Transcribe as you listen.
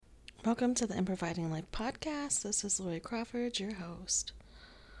Welcome to the Improvising Life podcast. This is Lori Crawford, your host.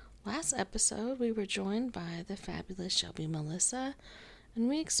 Last episode, we were joined by the fabulous Shelby Melissa, and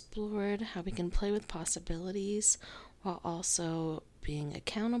we explored how we can play with possibilities while also being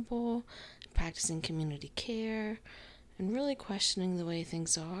accountable, practicing community care, and really questioning the way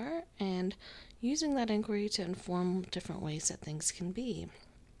things are, and using that inquiry to inform different ways that things can be.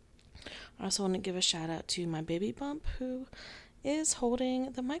 I also want to give a shout out to my baby bump, who is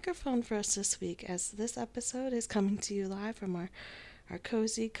holding the microphone for us this week, as this episode is coming to you live from our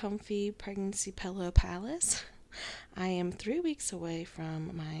cozy, comfy pregnancy pillow palace. I am 3 weeks away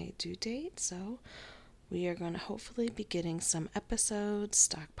from my due date, so we are going to hopefully be getting some episodes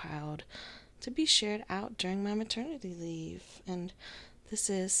stockpiled to be shared out during my maternity leave. And this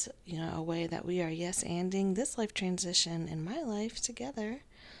is, a way that we are yes-anding this life transition in my life together.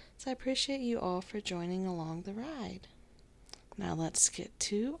 So I appreciate you all for joining along the ride. Now let's get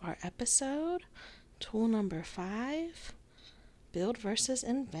to our episode, tool number 5, build versus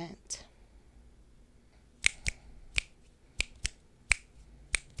invent.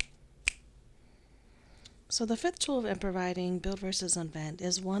 So the fifth tool of improvising, build versus invent,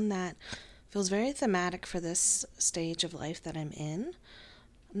 is one that feels very thematic for this stage of life that I'm in,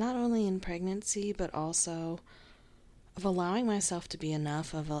 not only in pregnancy, but also of allowing myself to be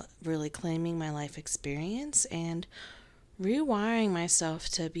enough, of really claiming my life experience and rewiring myself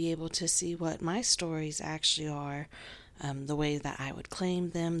to be able to see what my stories actually are, the way that I would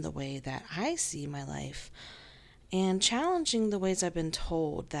claim them, the way that I see my life, and challenging the ways I've been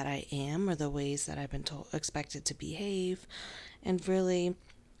told that I am, or the ways that I've been expected to behave, and really,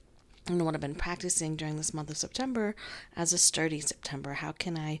 what I've been practicing during this month of September as a sturdy September. How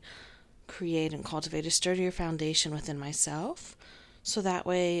can I create and cultivate a sturdier foundation within myself, so that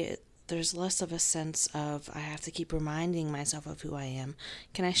way there's less of a sense of I have to keep reminding myself of who I am.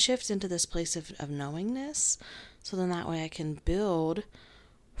 Can I shift into this place of knowingness, so then that way I can build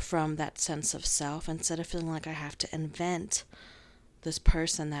from that sense of self instead of feeling like I have to invent this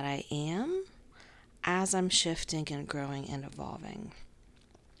person that I am as I'm shifting and growing and evolving.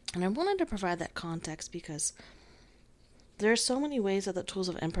 And I wanted to provide that context because there are so many ways that the tools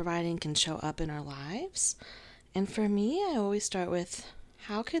of improvising can show up in our lives. And for me, I always start with,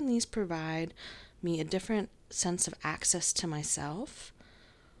 how can these provide me a different sense of access to myself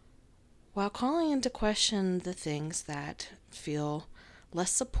while calling into question the things that feel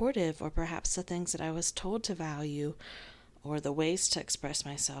less supportive, or perhaps the things that I was told to value, or the ways to express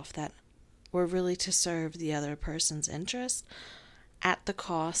myself that were really to serve the other person's interest at the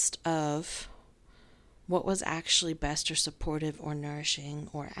cost of what was actually best or supportive or nourishing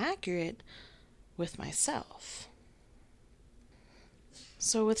or accurate with myself.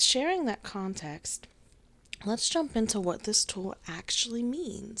 So with sharing that context, let's jump into what this tool actually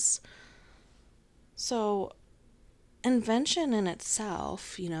means. So invention in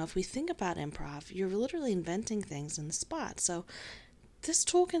itself, if we think about improv, you're literally inventing things in the spot. So this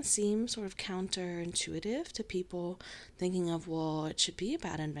tool can seem sort of counterintuitive to people thinking of, well, it should be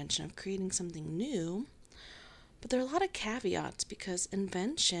about invention, of creating something new. But there are a lot of caveats, because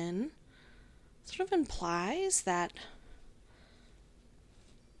invention sort of implies that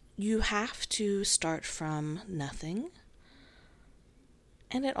you have to start from nothing.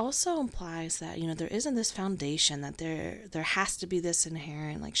 And it also implies that, there isn't this foundation, that there has to be this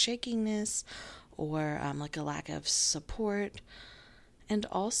inherent shakiness or like a lack of support. And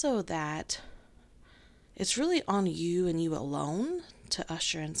also that it's really on you and you alone to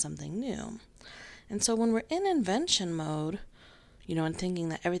usher in something new. And so when we're in invention mode, and thinking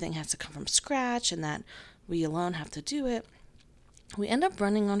that everything has to come from scratch and that we alone have to do it, we end up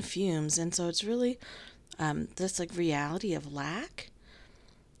running on fumes. And so it's really this reality of lack.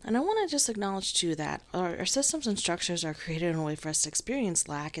 And I want to just acknowledge too that our systems and structures are created in a way for us to experience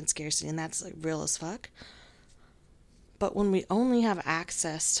lack and scarcity, and that's real as fuck. But when we only have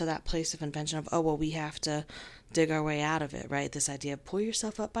access to that place of invention of, we have to dig our way out of it, right? This idea of pull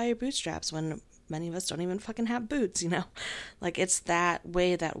yourself up by your bootstraps, when many of us don't even fucking have boots, It's that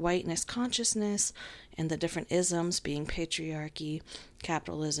way, that whiteness consciousness and the different isms being patriarchy,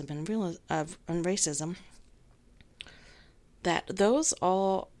 capitalism, and racism, that those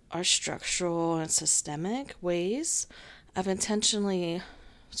all are structural and systemic ways of intentionally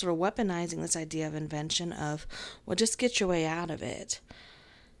sort of weaponizing this idea of invention of, just get your way out of it.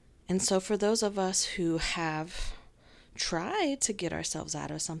 And so for those of us who have tried to get ourselves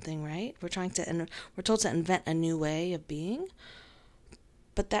out of something, right? We're told to invent a new way of being.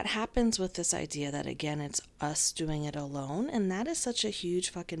 But that happens with this idea that, again, it's us doing it alone. And that is such a huge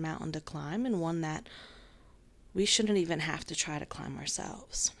fucking mountain to climb, and one that we shouldn't even have to try to climb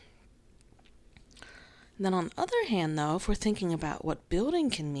ourselves. Then on the other hand, though, if we're thinking about what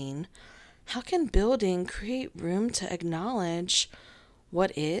building can mean, how can building create room to acknowledge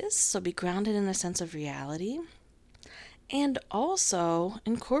what is, so be grounded in a sense of reality, and also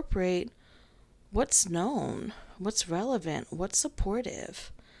incorporate what's known, what's relevant, what's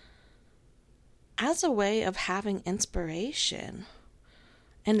supportive, as a way of having inspiration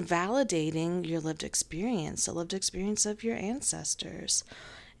and validating your lived experience, the lived experience of your ancestors.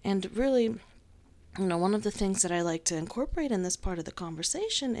 And really, one of the things that I like to incorporate in this part of the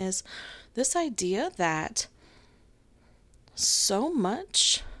conversation is this idea that so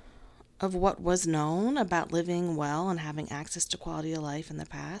much of what was known about living well and having access to quality of life in the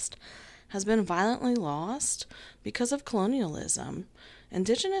past has been violently lost because of colonialism.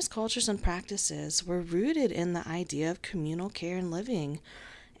 Indigenous cultures and practices were rooted in the idea of communal care and living,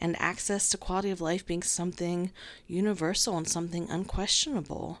 and access to quality of life being something universal and something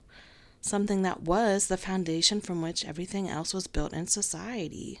unquestionable, something that was the foundation from which everything else was built in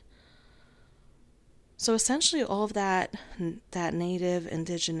society. So essentially all of that native,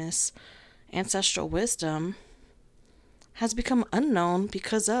 indigenous, ancestral wisdom has become unknown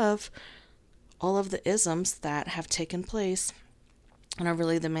because of all of the isms that have taken place and are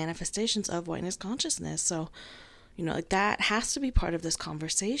really the manifestations of whiteness consciousness. So, that has to be part of this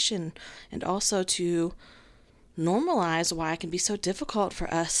conversation, and also to normalize why it can be so difficult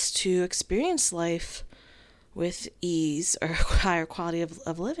for us to experience life with ease or higher quality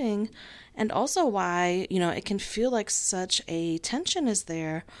of living, and also why, it can feel like such a tension is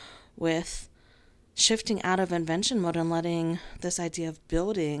there with shifting out of invention mode and letting this idea of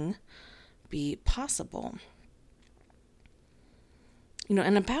building be possible.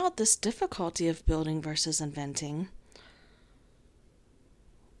 And about this difficulty of building versus inventing,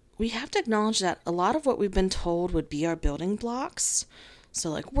 we have to acknowledge that a lot of what we've been told would be our building blocks, so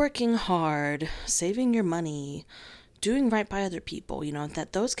like working hard, saving your money, doing right by other people,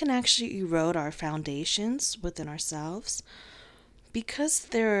 that those can actually erode our foundations within ourselves because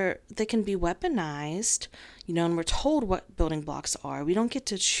they can be weaponized, and we're told what building blocks are. We don't get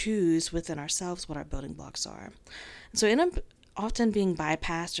to choose within ourselves what our building blocks are. So we end up often being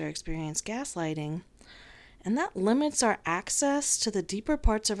bypassed or experience gaslighting, and that limits our access to the deeper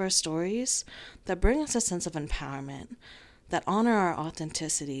parts of our stories that bring us a sense of empowerment, that honor our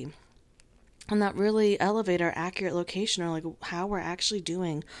authenticity, and that really elevate our accurate location, or like how we're actually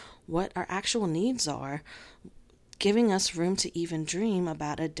doing, what our actual needs are, giving us room to even dream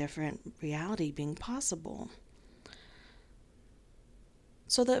about a different reality being possible.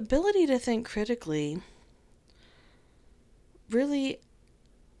 So the ability to think critically really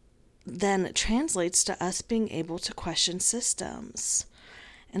then translates to us being able to question systems.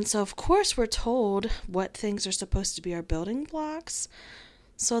 And so, of course, we're told what things are supposed to be our building blocks.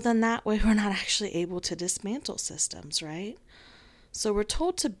 So then that way we're not actually able to dismantle systems, right? So we're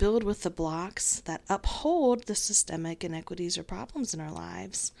told to build with the blocks that uphold the systemic inequities or problems in our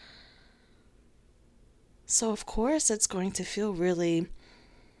lives. So, of course, it's going to feel really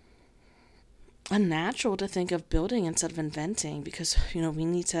unnatural to think of building instead of inventing because, we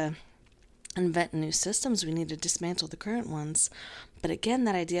need to invent new systems. We need to dismantle the current ones. But again,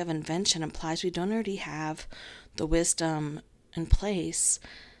 that idea of invention implies we don't already have the wisdom in place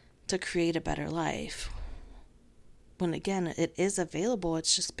to create a better life. When again, it is available,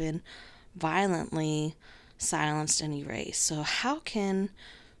 it's just been violently silenced and erased. So how can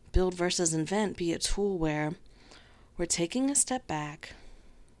build versus invent be a tool where we're taking a step back?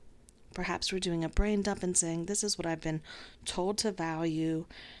 Perhaps we're doing a brain dump and saying, this is what I've been told to value.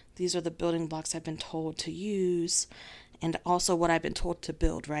 These are the building blocks I've been told to use. And also what I've been told to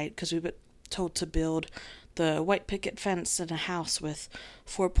build, right? Because we've been told to build the white picket fence in a house with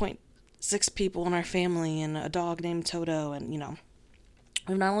 4.6 people in our family and a dog named Toto. And,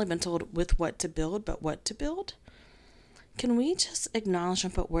 we've not only been told with what to build, but what to build. Can we just acknowledge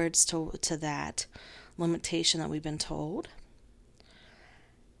and put words to that limitation that we've been told?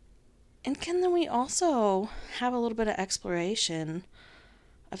 And can then we also have a little bit of exploration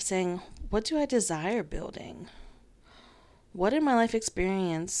of saying, what do I desire building? What in my life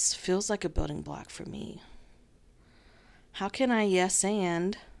experience feels like a building block for me? How can I yes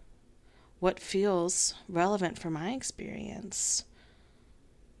and what feels relevant for my experience?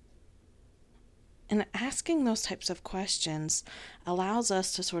 And asking those types of questions allows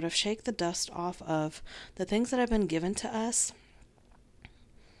us to sort of shake the dust off of the things that have been given to us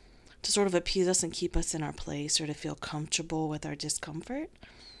to sort of appease us and keep us in our place or to feel comfortable with our discomfort.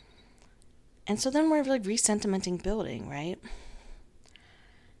 And so then we're like re-sentimenting building, right?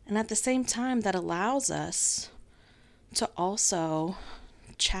 And at the same time, that allows us to also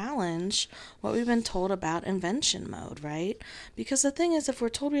challenge what we've been told about invention mode, right? Because the thing is, if we're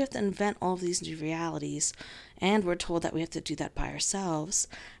told we have to invent all of these new realities, and we're told that we have to do that by ourselves,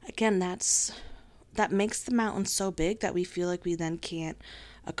 again, that makes the mountain so big that we feel like we then can't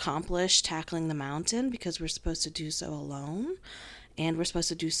accomplish tackling the mountain because we're supposed to do so alone. And we're supposed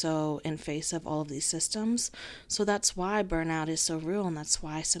to do so in face of all of these systems. So that's why burnout is so real, and that's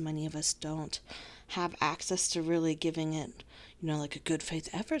why so many of us don't have access to really giving it, like a good faith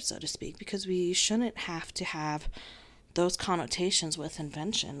effort, so to speak, because we shouldn't have to have those connotations with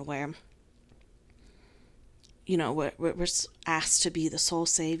invention where, we're asked to be the sole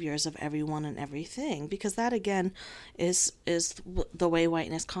saviors of everyone and everything, because that, again, is the way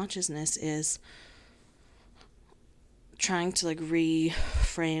whiteness consciousness is trying to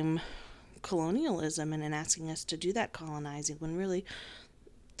reframe colonialism and asking us to do that colonizing, when really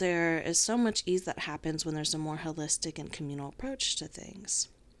there is so much ease that happens when there's a more holistic and communal approach to things.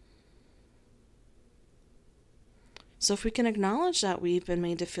 So if we can acknowledge that we've been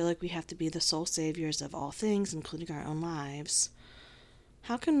made to feel like we have to be the sole saviors of all things, including our own lives,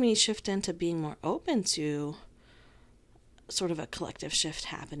 how can we shift into being more open to sort of a collective shift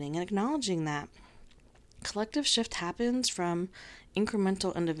happening, and acknowledging that collective shift happens from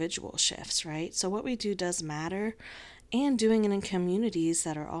incremental individual shifts, right? So what we do does matter, and doing it in communities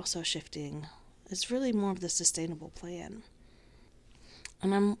that are also shifting is really more of the sustainable plan.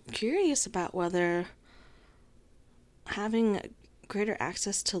 And I'm curious about whether having greater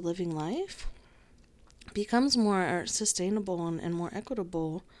access to living life becomes more sustainable and more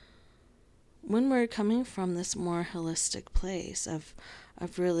equitable when we're coming from this more holistic place of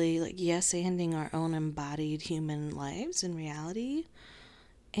really yes-anding our own embodied human lives in reality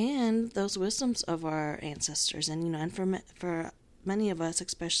and those wisdoms of our ancestors. And for many of us,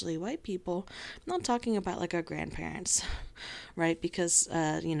 especially white people, I'm not talking about our grandparents, right? Because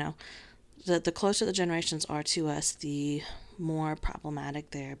the closer the generations are to us, the more problematic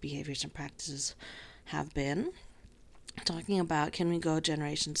their behaviors and practices have been. Talking about, can we go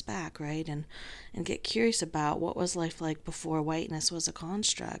generations back, right? And get curious about what was life like before whiteness was a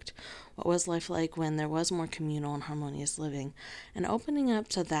construct. What was life like when there was more communal and harmonious living? And opening up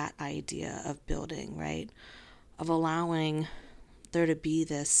to that idea of building, right? Of allowing there to be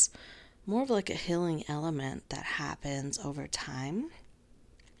this more of a healing element that happens over time.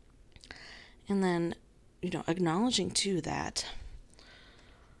 And then, acknowledging too that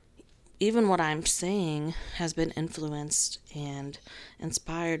even what I'm saying has been influenced and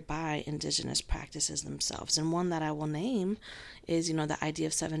inspired by indigenous practices themselves. And one that I will name is, the idea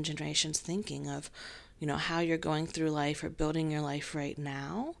of 7 generations thinking of, how you're going through life or building your life right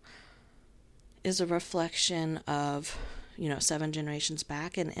now is a reflection of, 7 generations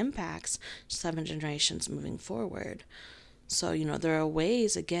back and impacts 7 generations moving forward. So, there are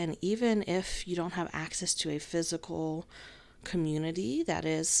ways, again, even if you don't have access to a physical community that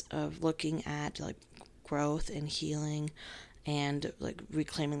is of looking at growth and healing and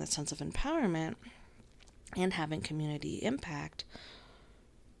reclaiming the sense of empowerment and having community impact,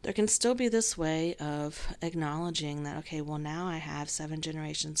 there can still be this way of acknowledging that, okay, well, now I have 7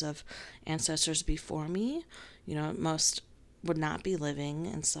 generations of ancestors before me. Most would not be living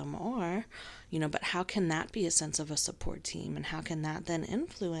and some are, but how can that be a sense of a support team, and how can that then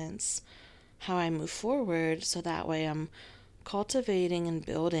influence how I move forward, so that way I'm cultivating and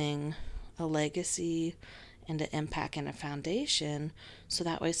building a legacy and an impact and a foundation, so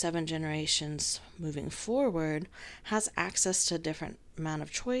that way 7 generations moving forward has access to a different amount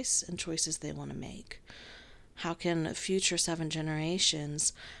of choice and choices they want to make. How can future 7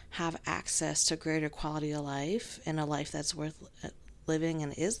 generations have access to greater quality of life and a life that's worth living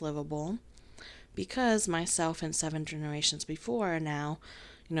and is livable? Because myself and 7 generations before are now,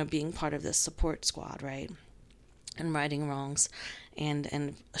 being part of this support squad, right? And righting wrongs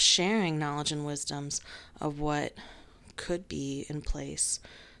and sharing knowledge and wisdoms of what could be in place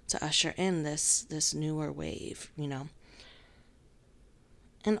to usher in this newer wave,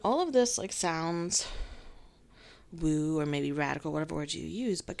 And all of this sounds woo or maybe radical, whatever words you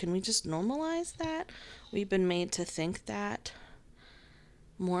use, but can we just normalize that? We've been made to think that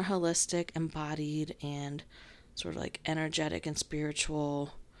more holistic, embodied, and sort of energetic and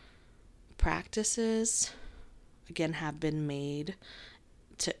spiritual practices, again, have been made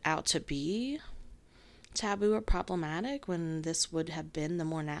to be taboo or problematic, when this would have been the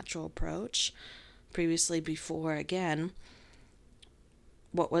more natural approach previously, before, again,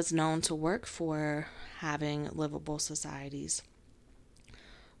 what was known to work for having livable societies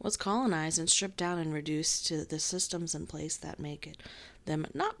was colonized and stripped down and reduced to the systems in place that make them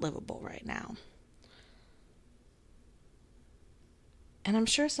not livable right now. And I'm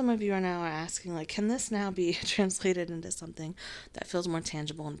sure some of you are now asking, like, can this now be translated into something that feels more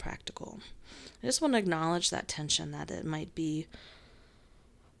tangible and practical? I just want to acknowledge that tension, that it might be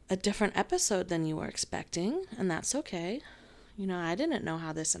a different episode than you were expecting, and that's okay. I didn't know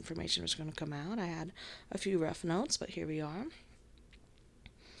how this information was going to come out. I had a few rough notes, but here we are.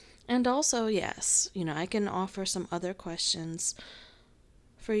 And also, yes, I can offer some other questions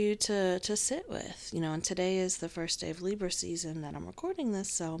for you to sit with. And today is the first day of Libra season that I'm recording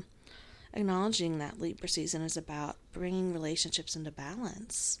this, so acknowledging that Libra season is about bringing relationships into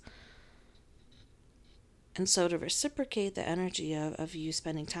balance. And so to reciprocate the energy of you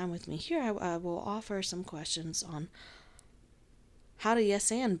spending time with me here, I will offer some questions on how to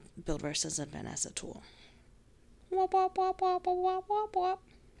yes and build versus invent as a tool. Wop, wop, wop, wop, wop, wop, wop.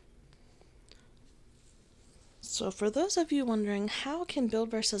 So for those of you wondering, how can build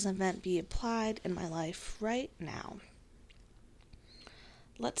versus invent be applied in my life right now?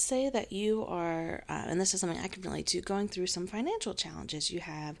 Let's say that you are, and this is something I can relate to, going through some financial challenges. You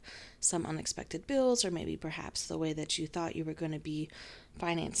have some unexpected bills, or maybe perhaps the way that you thought you were going to be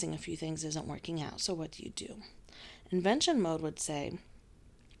financing a few things isn't working out. So what do? Invention mode would say,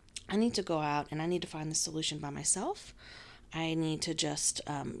 I need to go out and I need to find the solution by myself. I need to just,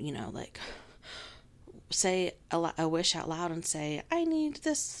 say a wish out loud and say, I need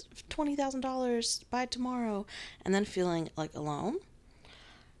this $20,000 by tomorrow, and then feeling like alone.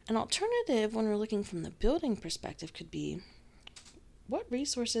 An alternative, when we're looking from the building perspective, could be, what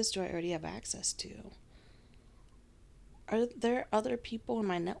resources do I already have access to? Are there other people in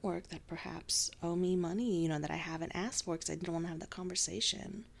my network that perhaps owe me money, that I haven't asked for because I didn't want to have that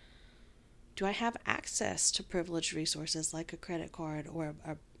conversation? Do I have access to privileged resources like a credit card or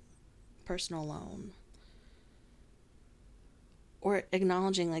a personal loan? Or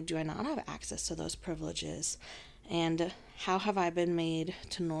acknowledging, do I not have access to those privileges? And how have I been made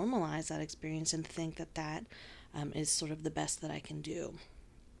to normalize that experience and think that is sort of the best that I can do?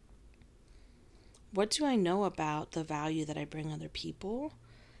 What do I know about the value that I bring other people?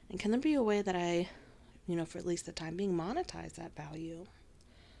 And can there be a way that I, for at least the time being, monetize that value?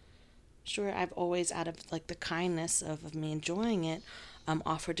 Sure, I've always, out of the kindness of me enjoying it,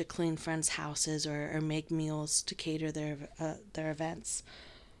 offered to clean friends' houses or make meals to cater their events.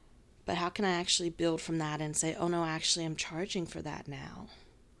 But how can I actually build from that and say, oh no, actually I'm charging for that now?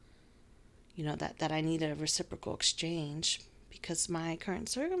 That I need a reciprocal exchange because my current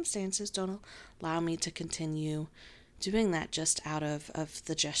circumstances don't allow me to continue doing that just out of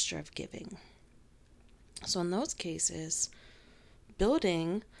the gesture of giving. So in those cases,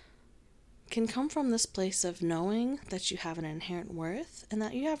 building can come from this place of knowing that you have an inherent worth and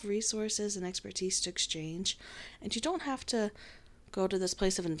that you have resources and expertise to exchange, and you don't have to go to this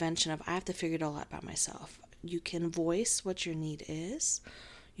place of invention of I have to figure it all out by myself. You can voice what your need is.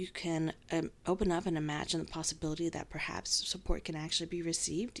 You can open up and imagine the possibility that perhaps support can actually be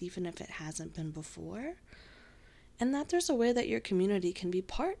received even if it hasn't been before, and that there's a way that your community can be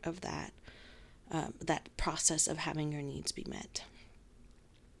part of that process of having your needs be met.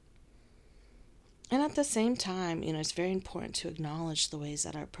 And at the same time, it's very important to acknowledge the ways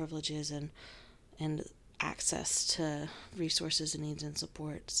that our privileges and access to resources and needs and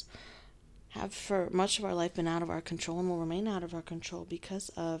supports have for much of our life been out of our control and will remain out of our control because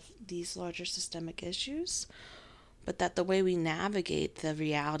of these larger systemic issues, but that the way we navigate the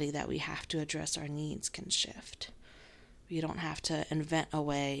reality that we have to address our needs can shift. We don't have to invent a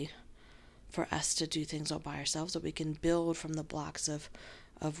way for us to do things all by ourselves, but we can build from the blocks of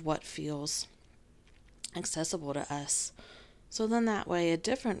what feels accessible to us. So then that way a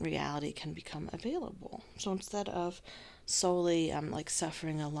different reality can become available. So instead of solely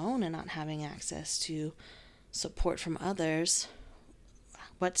suffering alone and not having access to support from others,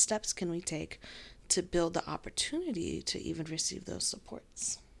 what steps can we take to build the opportunity to even receive those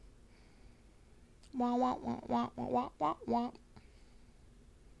supports? Wah, wah, wah, wah, wah, wah, wah, wah.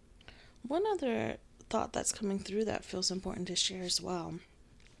 One other thought that's coming through that feels important to share as well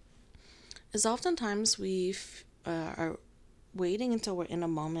is oftentimes we are waiting until we're in a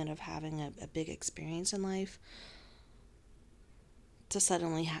moment of having a big experience in life to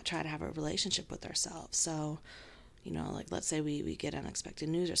suddenly try to have a relationship with ourselves. So, let's say we get unexpected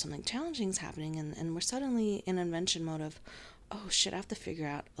news or something challenging is happening and we're suddenly in invention mode of, oh shit, I have to figure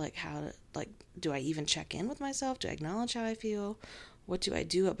out how to, do I even check in with myself? Do I acknowledge how I feel? What do I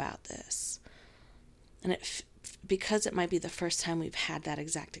do about this? And because it might be the first time we've had that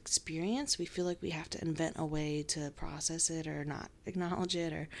exact experience, we feel like we have to invent a way to process it or not acknowledge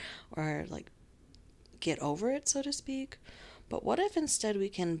it or get over it, so to speak. But what if instead we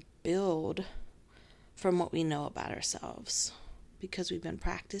can build from what we know about ourselves? because we've been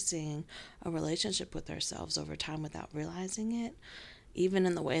practicing a relationship with ourselves over time without realizing it, even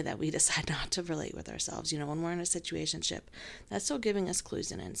in the way that we decide not to relate with ourselves. When we're in a situationship, that's still giving us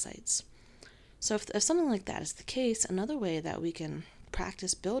clues and insights. So if something like that is the case, another way that we can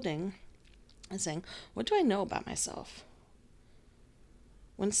practice building is saying, what do I know about myself?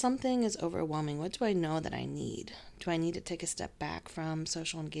 When something is overwhelming, what do I know that I need? Do I need to take a step back from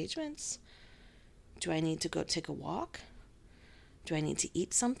social engagements? Do I need to go take a walk? Do I need to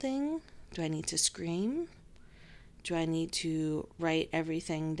eat something? Do I need to scream? Do I need to write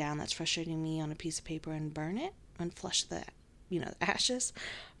everything down that's frustrating me on a piece of paper and burn it and flush the ashes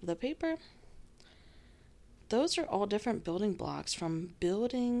of the paper? Those are all different building blocks from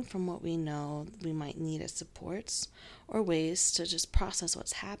building from what we know we might need as supports or ways to just process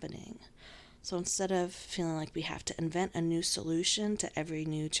what's happening. So instead of feeling like we have to invent a new solution to every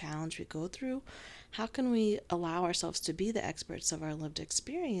new challenge we go through, how can we allow ourselves to be the experts of our lived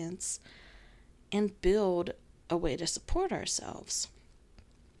experience and build a way to support ourselves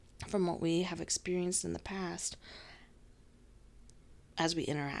from what we have experienced in the past as we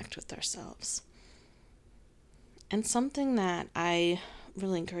interact with ourselves? And something that I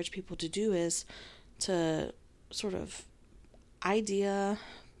really encourage people to do is to sort of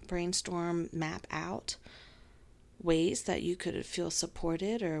brainstorm, map out ways that you could feel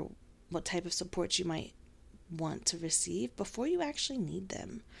supported or what type of support you might want to receive before you actually need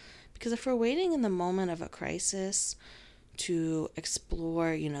them. Because if we're waiting in the moment of a crisis to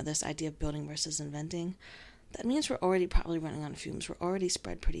explore, this idea of building versus inventing, that means we're already probably running on fumes. We're already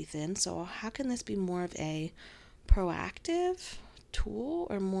spread pretty thin. So how can this be more of a proactive tool,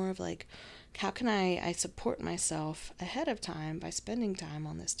 or more of like, how can I support myself ahead of time by spending time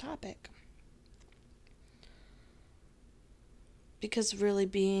on this topic? Because really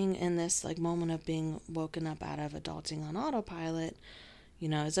being in this moment of being woken up out of adulting on autopilot,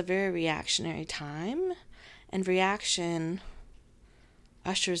 is a very reactionary time, and reaction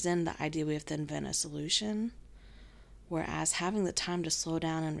ushers in the idea we have to invent a solution. Whereas having the time to slow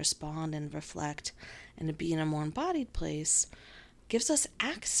down and respond and reflect and to be in a more embodied place gives us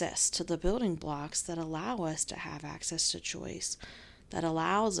access to the building blocks that allow us to have access to choice, that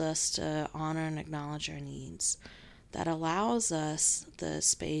allows us to honor and acknowledge our needs, that allows us the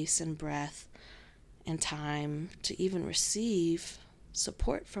space and breath and time to even receive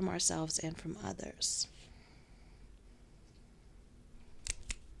support from ourselves and from others.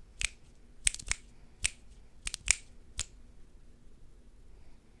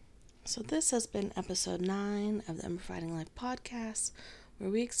 So this has been episode 9 of the Amplifying Life podcast, where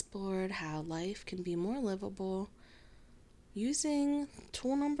we explored how life can be more livable using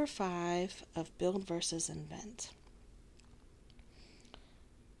tool number 5 of build versus invent.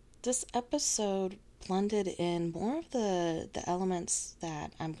 This episode blended in more of the elements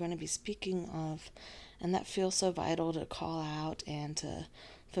that I'm going to be speaking of and that feel so vital to call out and to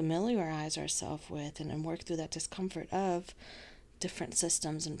familiarize ourselves with and work through that discomfort of different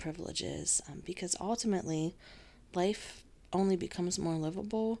systems and privileges, because ultimately life only becomes more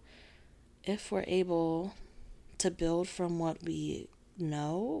livable if we're able to build from what we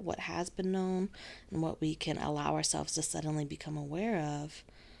know, what has been known, and what we can allow ourselves to suddenly become aware of,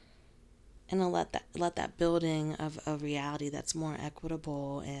 and to let that building of a reality that's more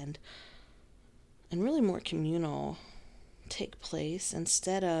equitable and really more communal take place,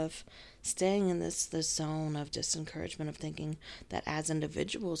 instead of staying in this zone of disencouragement of thinking that as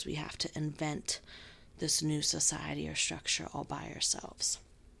individuals we have to invent this new society or structure all by ourselves.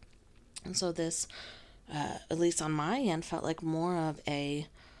 And so this, at least on my end, felt like more of a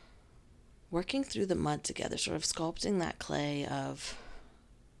working through the mud together, sort of sculpting that clay, of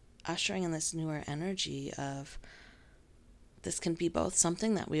ushering in this newer energy of this can be both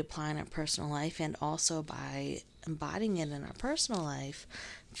something that we apply in our personal life, and also by embodying it in our personal life,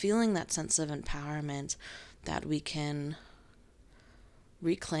 feeling that sense of empowerment that we can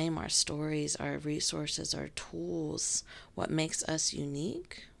reclaim our stories, our resources, our tools, what makes us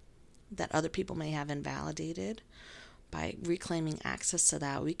unique that other people may have invalidated. By reclaiming access to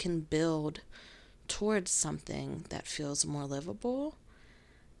that, we can build towards something that feels more livable,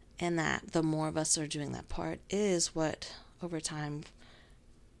 and that the more of us are doing that part is what over time,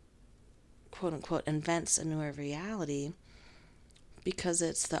 quote unquote, invents a newer reality, because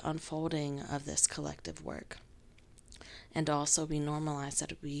it's the unfolding of this collective work. And also we normalize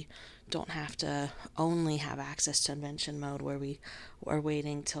that we don't have to only have access to invention mode, where we are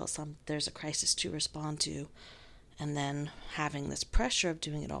waiting till there's a crisis to respond to, and then having this pressure of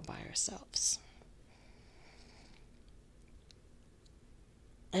doing it all by ourselves.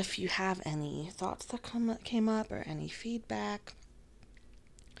 If you have any thoughts that came up, or any feedback,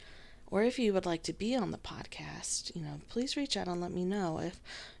 Or if you would like to be on the podcast, please reach out and let me know. If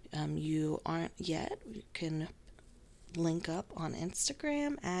you aren't yet, you can link up on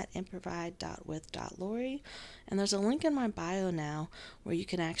Instagram at improvide.with.lori. And there's a link in my bio now where you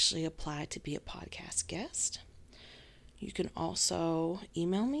can actually apply to be a podcast guest. You can also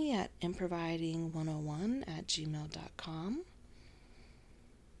email me at improviding101@gmail.com.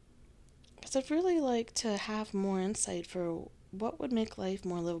 Because I'd really like to have more insight for what would make life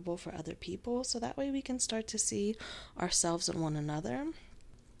more livable for other people, so that way we can start to see ourselves in one another.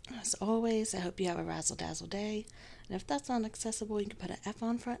 As always, I hope you have a razzle-dazzle day. And if that's not accessible, you can put an F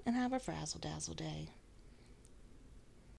on front and have a frazzle-dazzle day.